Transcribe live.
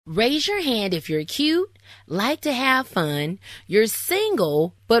Raise your hand if you're cute, like to have fun, you're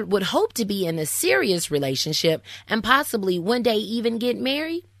single, but would hope to be in a serious relationship and possibly one day even get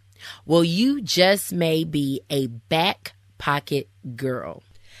married. Well, you just may be a back pocket girl.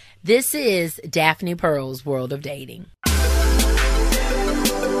 This is Daphne Pearl's World of Dating.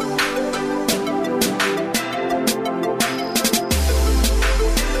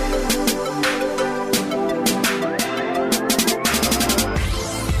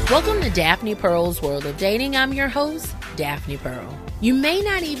 Welcome to Daphne Pearl's World of Dating. I'm your host, Daphne Pearl. You may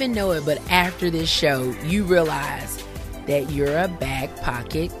not even know it, but after this show, you realize that you're a back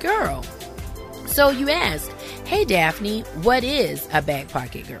pocket girl. So you ask, hey Daphne, what is a back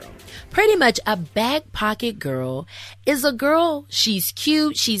pocket girl? Pretty much a back pocket girl is a girl, she's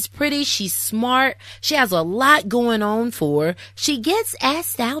cute, she's pretty, she's smart, she has a lot going on for her. She gets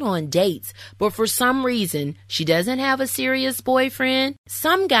asked out on dates, but for some reason, she doesn't have a serious boyfriend.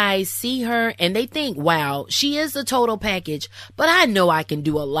 Some guys see her and they think, wow, she is the total package, but I know I can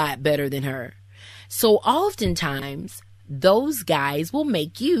do a lot better than her. So oftentimes, those guys will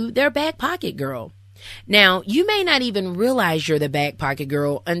make you their back pocket girl. Now, you may not even realize you're the back pocket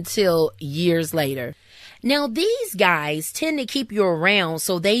girl until years later. Now, these guys tend to keep you around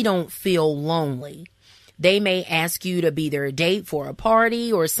so they don't feel lonely. They may ask you to be their date for a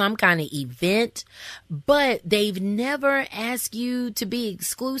party or some kind of event, but they've never asked you to be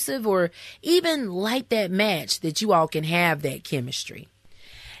exclusive or even light that match that you all can have that chemistry.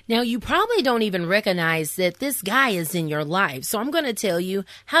 Now, you probably don't even recognize that this guy is in your life, so I'm going to tell you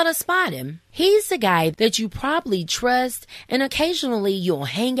how to spot him. He's the guy that you probably trust, and occasionally you'll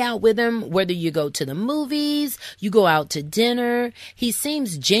hang out with him, whether you go to the movies, you go out to dinner. He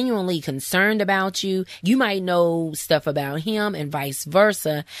seems genuinely concerned about you. You might know stuff about him and vice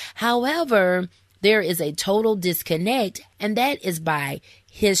versa. However, there is a total disconnect, and that is by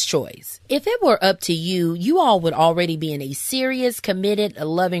his choice. If it were up to you, you all would already be in a serious, committed,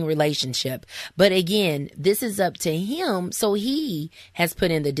 loving relationship. But again, this is up to him, so he has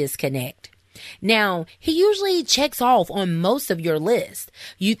put in the disconnect. Now, he usually checks off on most of your list.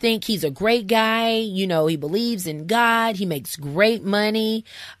 You think he's a great guy, he believes in God, he makes great money,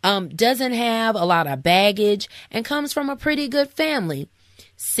 doesn't have a lot of baggage, and comes from a pretty good family.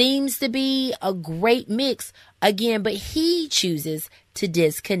 Seems to be a great mix, again, but he chooses to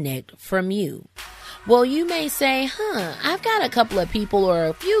disconnect from you. Well, you may say, I've got a couple of people or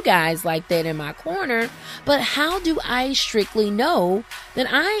a few guys like that in my corner, but how do I strictly know that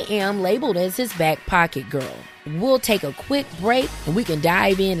I am labeled as his back pocket girl? We'll take a quick break and we can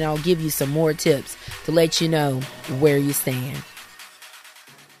dive in and I'll give you some more tips to let you know where you stand.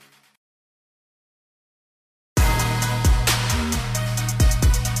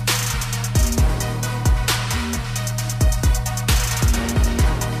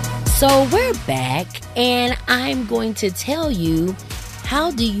 So we're back, and I'm going to tell you,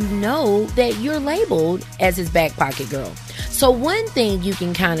 how do you know that you're labeled as his back pocket girl? So one thing you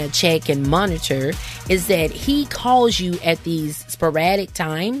can kind of check and monitor is that he calls you at these sporadic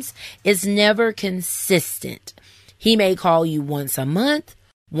times. It's never consistent. He may call you once a month,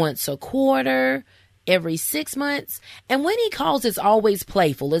 once a quarter, every 6 months. And when he calls, it's always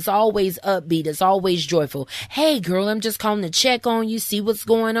playful. It's always upbeat. It's always joyful. Hey, girl, I'm just calling to check on you, see what's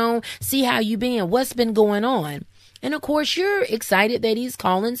going on, see how you been, what's been going on. And of course, you're excited that he's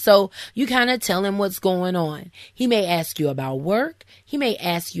calling, so you kind of tell him what's going on. He may ask you about work. He may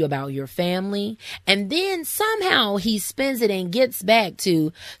ask you about your family. And then somehow he spins it and gets back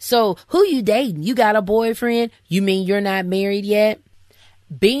to, so who you dating? You got a boyfriend? You mean you're not married yet?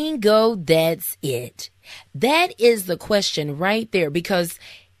 Bingo, that's it. That is the question right there, because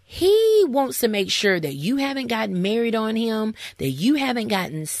he wants to make sure that you haven't gotten married on him, that you haven't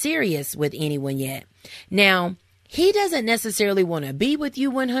gotten serious with anyone yet. Now, he doesn't necessarily want to be with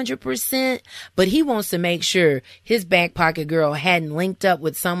you 100%, but he wants to make sure his back pocket girl hadn't linked up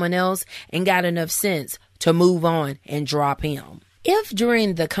with someone else and got enough sense to move on and drop him. If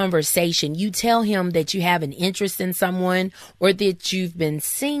during the conversation you tell him that you have an interest in someone or that you've been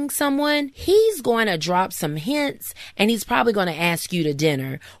seeing someone, he's going to drop some hints and he's probably going to ask you to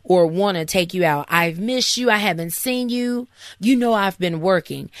dinner or want to take you out. I've missed you. I haven't seen you. I've been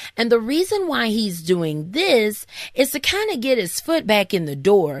working. And the reason why he's doing this is to kind of get his foot back in the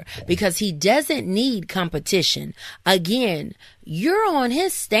door because he doesn't need competition. Again, you're on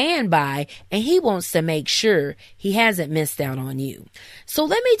his standby and he wants to make sure he hasn't missed out on you. So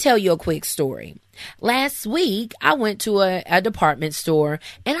let me tell you a quick story. Last week, I went to a department store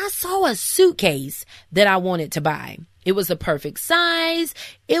and I saw a suitcase that I wanted to buy. It was the perfect size.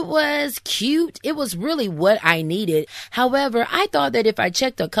 It was cute. It was really what I needed. However, I thought that if I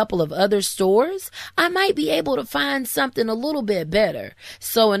checked a couple of other stores, I might be able to find something a little bit better.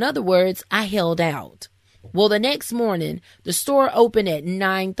 So in other words, I held out. Well, the next morning, the store opened at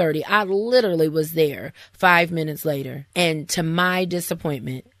 9:30. I literally was there 5 minutes later. And to my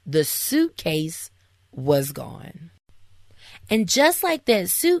disappointment, the suitcase was gone. And just like that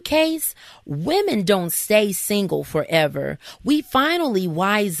suitcase, women don't stay single forever. We finally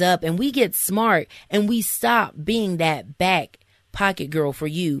wise up and we get smart and we stop being that back pocket girl for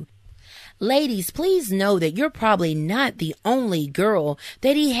you. Ladies, please know that you're probably not the only girl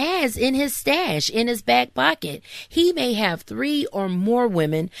that he has in his stash, in his back pocket. He may have 3 or more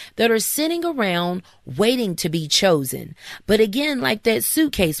women that are sitting around waiting to be chosen. But again, like that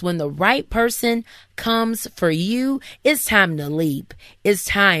suitcase, when the right person comes for you, it's time to leap. It's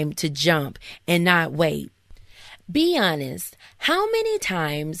time to jump and not wait. Be honest. How many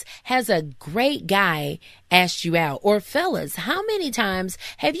times has a great guy asked you out? Or fellas, how many times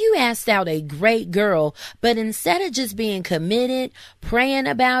have you asked out a great girl, but instead of just being committed, praying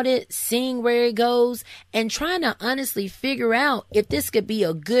about it, seeing where it goes, and trying to honestly figure out if this could be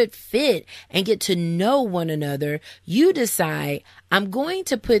a good fit and get to know one another, you decide, I'm going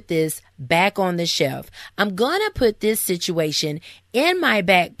to put this back on the shelf. I'm going to put this situation in my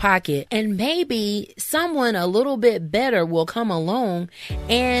back pocket, and maybe someone a little bit better will come along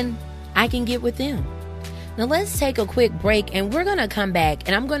and I can get with them. Now let's take a quick break and we're going to come back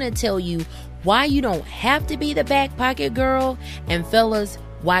and I'm going to tell you why you don't have to be the back pocket girl, and fellas,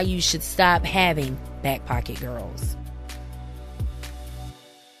 why you should stop having back pocket girls.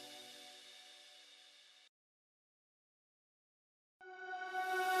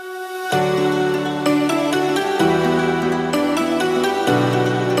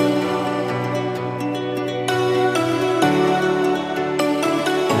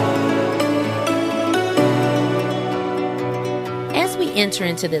 Enter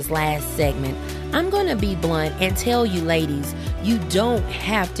into this last segment, I'm going to be blunt and tell you ladies, you don't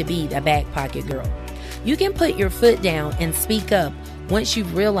have to be the back pocket girl. You can put your foot down and speak up once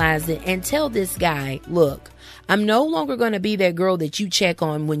you've realized it and tell this guy, look, I'm no longer going to be that girl that you check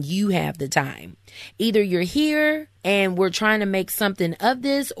on when you have the time. Either you're here and we're trying to make something of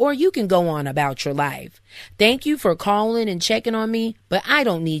this, or you can go on about your life. Thank you for calling and checking on me, but I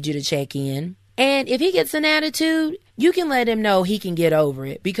don't need you to check in. And if he gets an attitude, you can let him know he can get over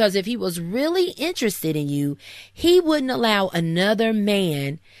it. Because if he was really interested in you, he wouldn't allow another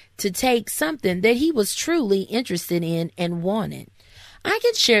man to take something that he was truly interested in and wanted. I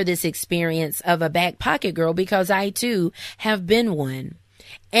can share this experience of a back pocket girl because I too have been one.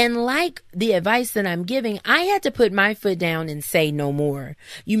 And like the advice that I'm giving, I had to put my foot down and say no more.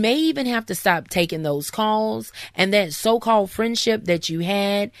 You may even have to stop taking those calls, and that so-called friendship that you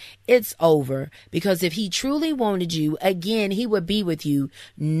had, it's over. Because if he truly wanted you, again, he would be with you.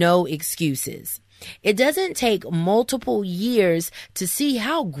 No excuses. It doesn't take multiple years to see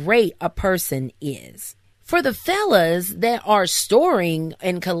how great a person is. For the fellas that are storing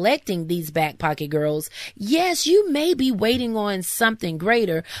and collecting these back pocket girls, yes, you may be waiting on something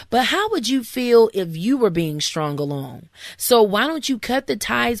greater, but how would you feel if you were being strung along? So why don't you cut the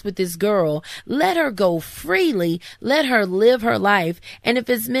ties with this girl, let her go freely, let her live her life, and if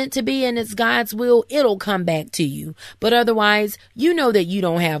it's meant to be and it's God's will, it'll come back to you. But otherwise, you know that you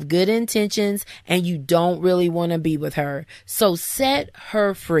don't have good intentions and you don't really want to be with her. So set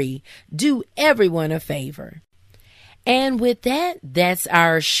her free. Do everyone a favor. And with that, that's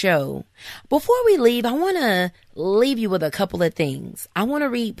our show. Before we leave, I want to leave you with a couple of things. I want to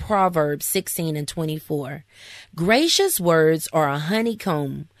read Proverbs 16:24. Gracious words are a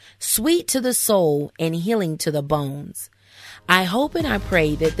honeycomb, sweet to the soul and healing to the bones. I hope and I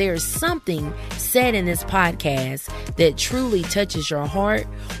pray that there's something said in this podcast that truly touches your heart,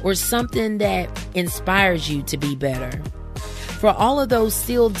 or something that inspires you to be better. For all of those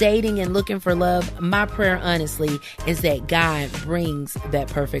still dating and looking for love, my prayer honestly is that God brings that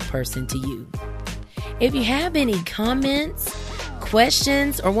perfect person to you. If you have any comments,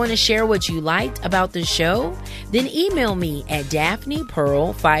 questions, or want to share what you liked about the show, then email me at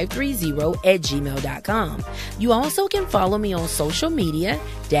daphnepearl530@gmail.com. You also can follow me on social media,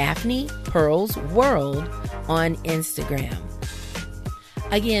 Daphne Pearl's World on Instagram.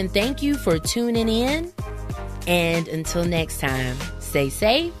 Again, thank you for tuning in. And until next time, stay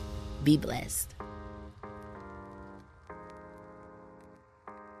safe, be blessed.